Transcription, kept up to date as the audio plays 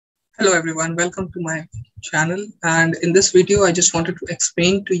Hello everyone, welcome to my channel, and in this video I just wanted to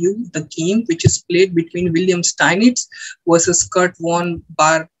explain to you the game which is played between Wilhelm Steinitz versus Curt von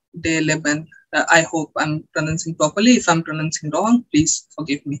Bardeleben. I hope I'm pronouncing properly. If I'm pronouncing wrong, please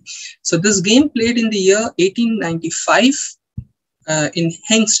forgive me. So this game played in the year 1895 in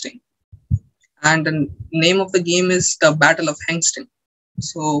Hastings, and the name of the game is the Battle of Hastings.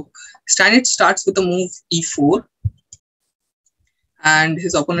 So Steinitz starts with the move e4, and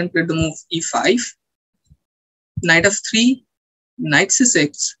his opponent played the move e5, knight f3, knight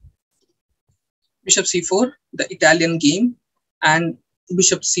c6, bishop c4, the Italian game, and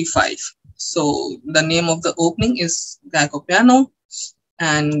bishop c5. So the name of the opening is Gacco piano,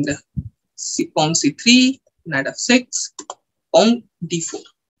 and pawn c3, knight f6, pawn d4.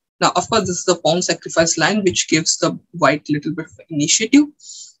 Now, of course, this is the pawn sacrifice line, which gives the white little bit of initiative.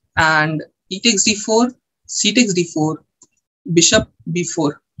 And e takes d4, c takes d4, bishop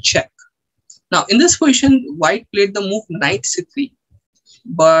b4 check. Now in this position, white played the move knight c3,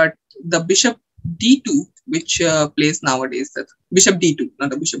 but the bishop d2, which plays nowadays, that bishop d2,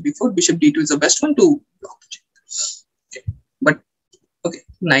 not the bishop b4. Bishop d2 is the best one to block the check. Okay, but okay,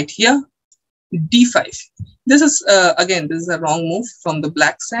 knight here, d5. This is again, this is a wrong move from the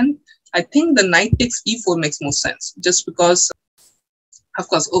black end. I think the knight takes e4 makes more sense, just because, of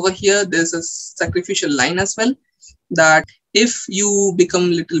course, over here there's a sacrificial line as well, that if you become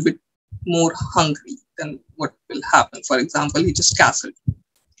a little bit more hungry, then what will happen? For example, he just castled,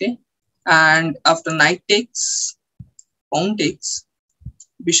 okay? And after knight takes, pawn takes,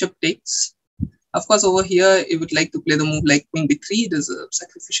 bishop takes. Of course, over here, you would like to play the move like queen b3, there's a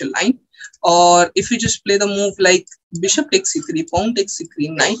sacrificial line. Or if you just play the move like bishop takes c3, pawn takes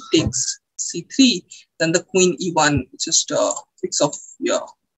c3, knight takes c3, then the queen e1 just picks off your,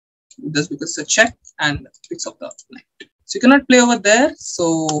 just because it's a check, and picks up the knight. So you cannot play over there.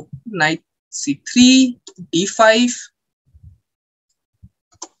 So knight c3, d5,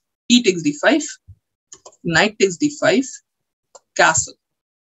 e takes d5, knight takes d5, castle,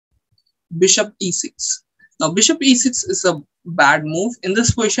 bishop e6. Now bishop e6 is a bad move. In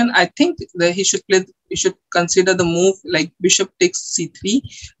this position, I think that he should consider the move like bishop takes c3,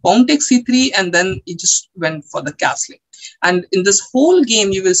 pawn takes c3, and then he just went for the castling. And in this whole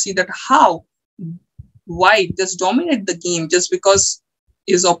game, you will see that how white just dominate the game just because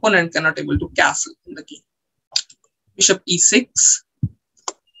his opponent cannot able to castle in the game. Bishop e6,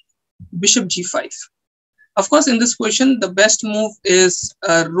 bishop g5. Of course, in this position, the best move is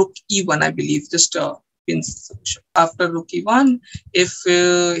rook e1, I believe, just pins the bishop. After rook e1, if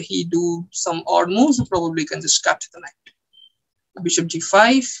he do some odd moves, probably can just capture the knight. Bishop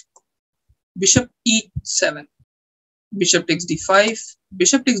g5, bishop e7, bishop takes d5,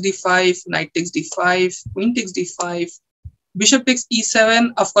 bishop takes d5, knight takes d5, queen takes d5, bishop takes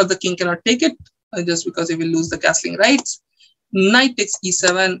e7. Of course, the king cannot take it just because he will lose the castling rights. Knight takes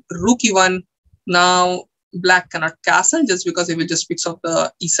e7, rook e1. Now black cannot castle just because he will just picks up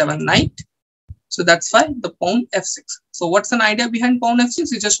the e7 knight. So that's why the pawn f6. So what's an idea behind pawn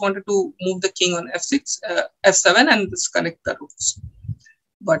f6? He just wanted to move the king on f6, f7, and disconnect the rooks.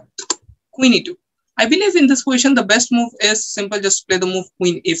 But queen e2. I believe in this position, the best move is simple, just play the move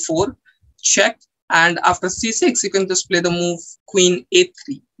queen a4, check. And after c6, you can just play the move queen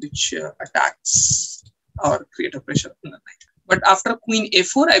a3, which attacks or create a pressure on the knight. But after queen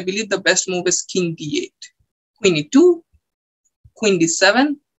a4, I believe the best move is king d8, queen e2, queen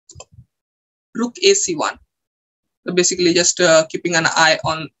d7, rook ac1. So basically just keeping an eye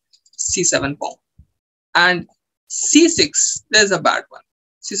on c7 pawn. And c6, there's a bad one.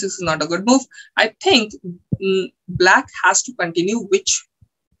 C6 is not a good move. I think black has to continue,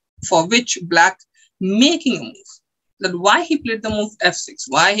 for which black making a move. That why he played the move f6,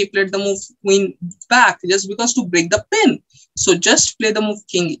 why he played the move queen back, just because to break the pin. So just play the move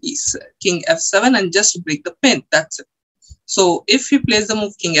king f7 and just break the pin. That's it. So if he plays the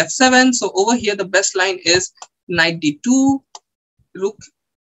move king f7, so over here the best line is knight d2, rook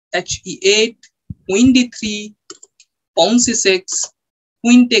he8, queen d3, pawn c6,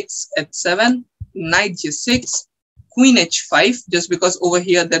 queen takes h7, knight g6, queen h5, just because over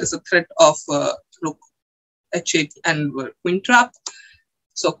here there is a threat of rook h8 and queen trap.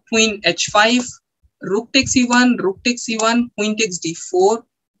 So queen h5, rook takes e1, rook takes e1, queen takes d4,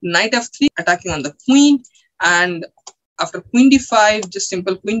 knight f3, attacking on the queen. And after queen d5, just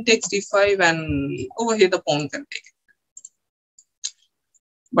simple queen takes d5, and over here the pawn can take it.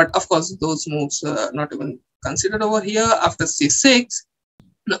 But of course, those moves are not even considered over here. After c6,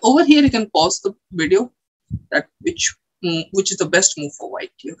 now over here you can pause the video, that which is the best move for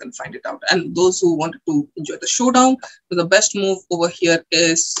white. You can find it out. And those who wanted to enjoy the showdown, the best move over here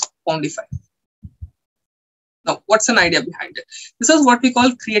is pawn d5. Now, what's an idea behind it? This is what we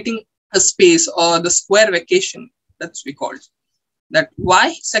call creating a space, or the square vacation, that's we called. That why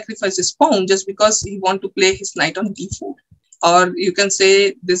he sacrificed his pawn, just because he want to play his knight on d4. Or you can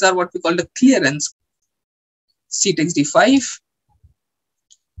say these are what we call the clearance. C takes d5,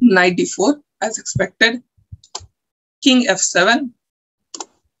 knight d4 as expected, king f7,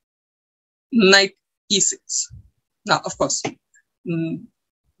 knight e6. Now, of course,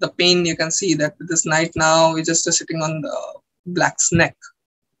 the pain, you can see that this knight now is just sitting on the black's neck.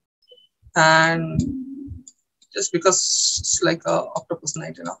 And just because it's like a octopus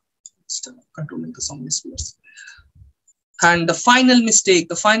knight, you know, it's controlling the so many squares. And the final mistake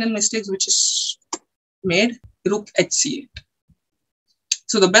which is made, rook hc8.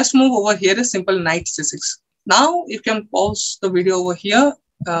 So the best move over here is simple knight c6. Now you can pause the video over here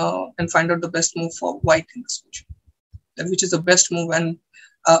and find out the best move for white in this position, which is the best move. And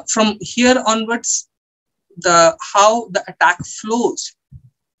from here onwards, how the attack flows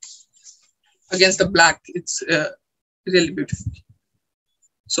against the black, it's really beautiful.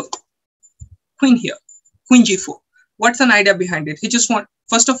 So queen here, queen g4. What's an idea behind it? He just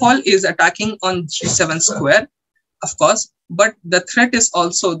first of all is attacking on g7 square, of course, but the threat is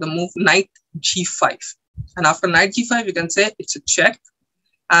also the move knight g5. And after knight g5, you can say it's a check,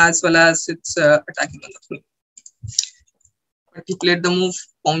 as well as it's attacking on the queen. But he played the move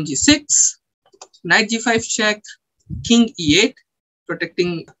pawn g6, knight g5 check, king e8,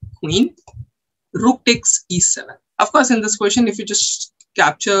 protecting queen, rook takes e7. Of course, in this question, if you just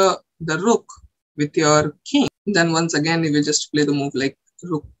capture the rook with your king, then once again, you will just play the move like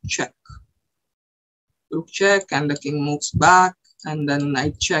rook check. Rook check, and the king moves back, and then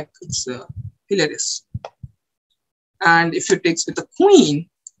knight check. It's hilarious. And if you takes with the queen,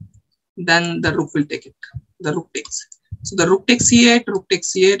 then the rook will take it. The rook takes. So the rook takes c8, rook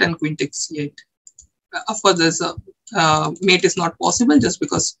takes c8, and queen takes c8. Of course, there's a mate is not possible just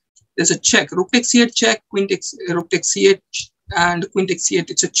because there's a check. Rook takes c8 check, queen takes rook takes c8, and queen takes c8.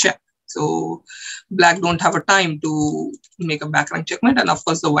 It's a check. So black don't have a time to make a backrank checkmate, and of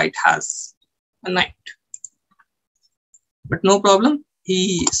course the white has a knight. But no problem.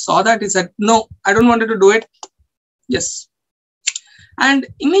 He saw that. He said, "No, I don't want to do it." Yes. And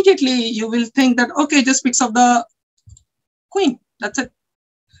immediately you will think that, okay, just picks up the queen. That's it.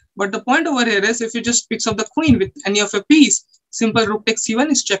 But the point over here is, if you just picks up the queen with any of your piece, simple rook takes c1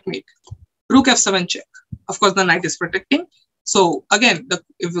 is checkmate. Rook f7 check. Of course, the knight is protecting. So again,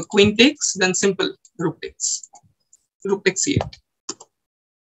 if the queen takes, then simple rook takes. Rook takes c8.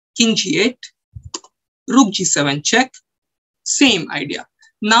 King g8. Rook g7 check. Same idea.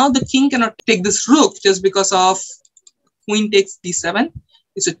 Now the king cannot take this rook just because of queen takes d7.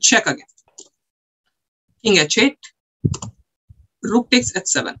 It's a check again. King h8. Rook takes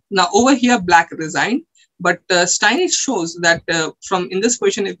h7. Now over here, black resigned. But Steinitz shows that from in this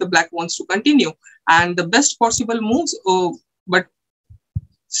position, if the black wants to continue, and the best possible moves, but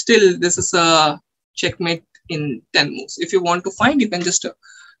still this is a checkmate in 10 moves. If you want to find, you can just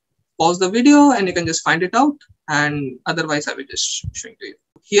pause the video and you can just find it out. And otherwise, I will just show it to you.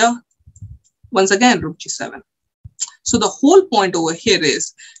 Here, once again, rook g7. So the whole point over here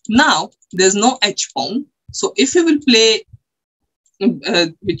is, now there's no h pawn. So if you will play,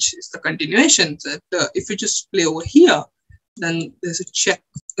 which is the continuation, that if you just play over here, then there's a check,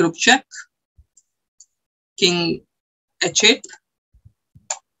 rook check, king h8,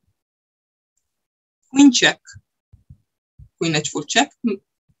 queen check, queen h4 check,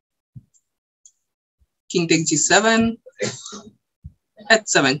 king takes g7,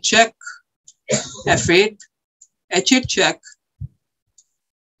 h7 check, f8, h8 check,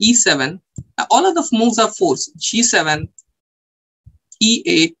 e7. All of the moves are forced. G7,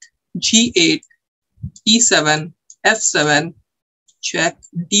 e8, g8, e7, f7, check,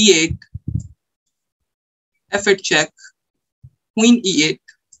 d8, f8 check, queen e8,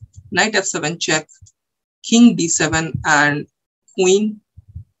 knight f7 check, king d7, and queen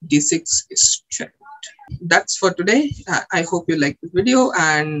d6 is checked. That's for today. I hope you liked this video,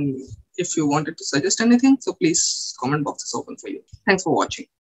 and if you wanted to suggest anything, so please comment box is open for you. Thanks for watching.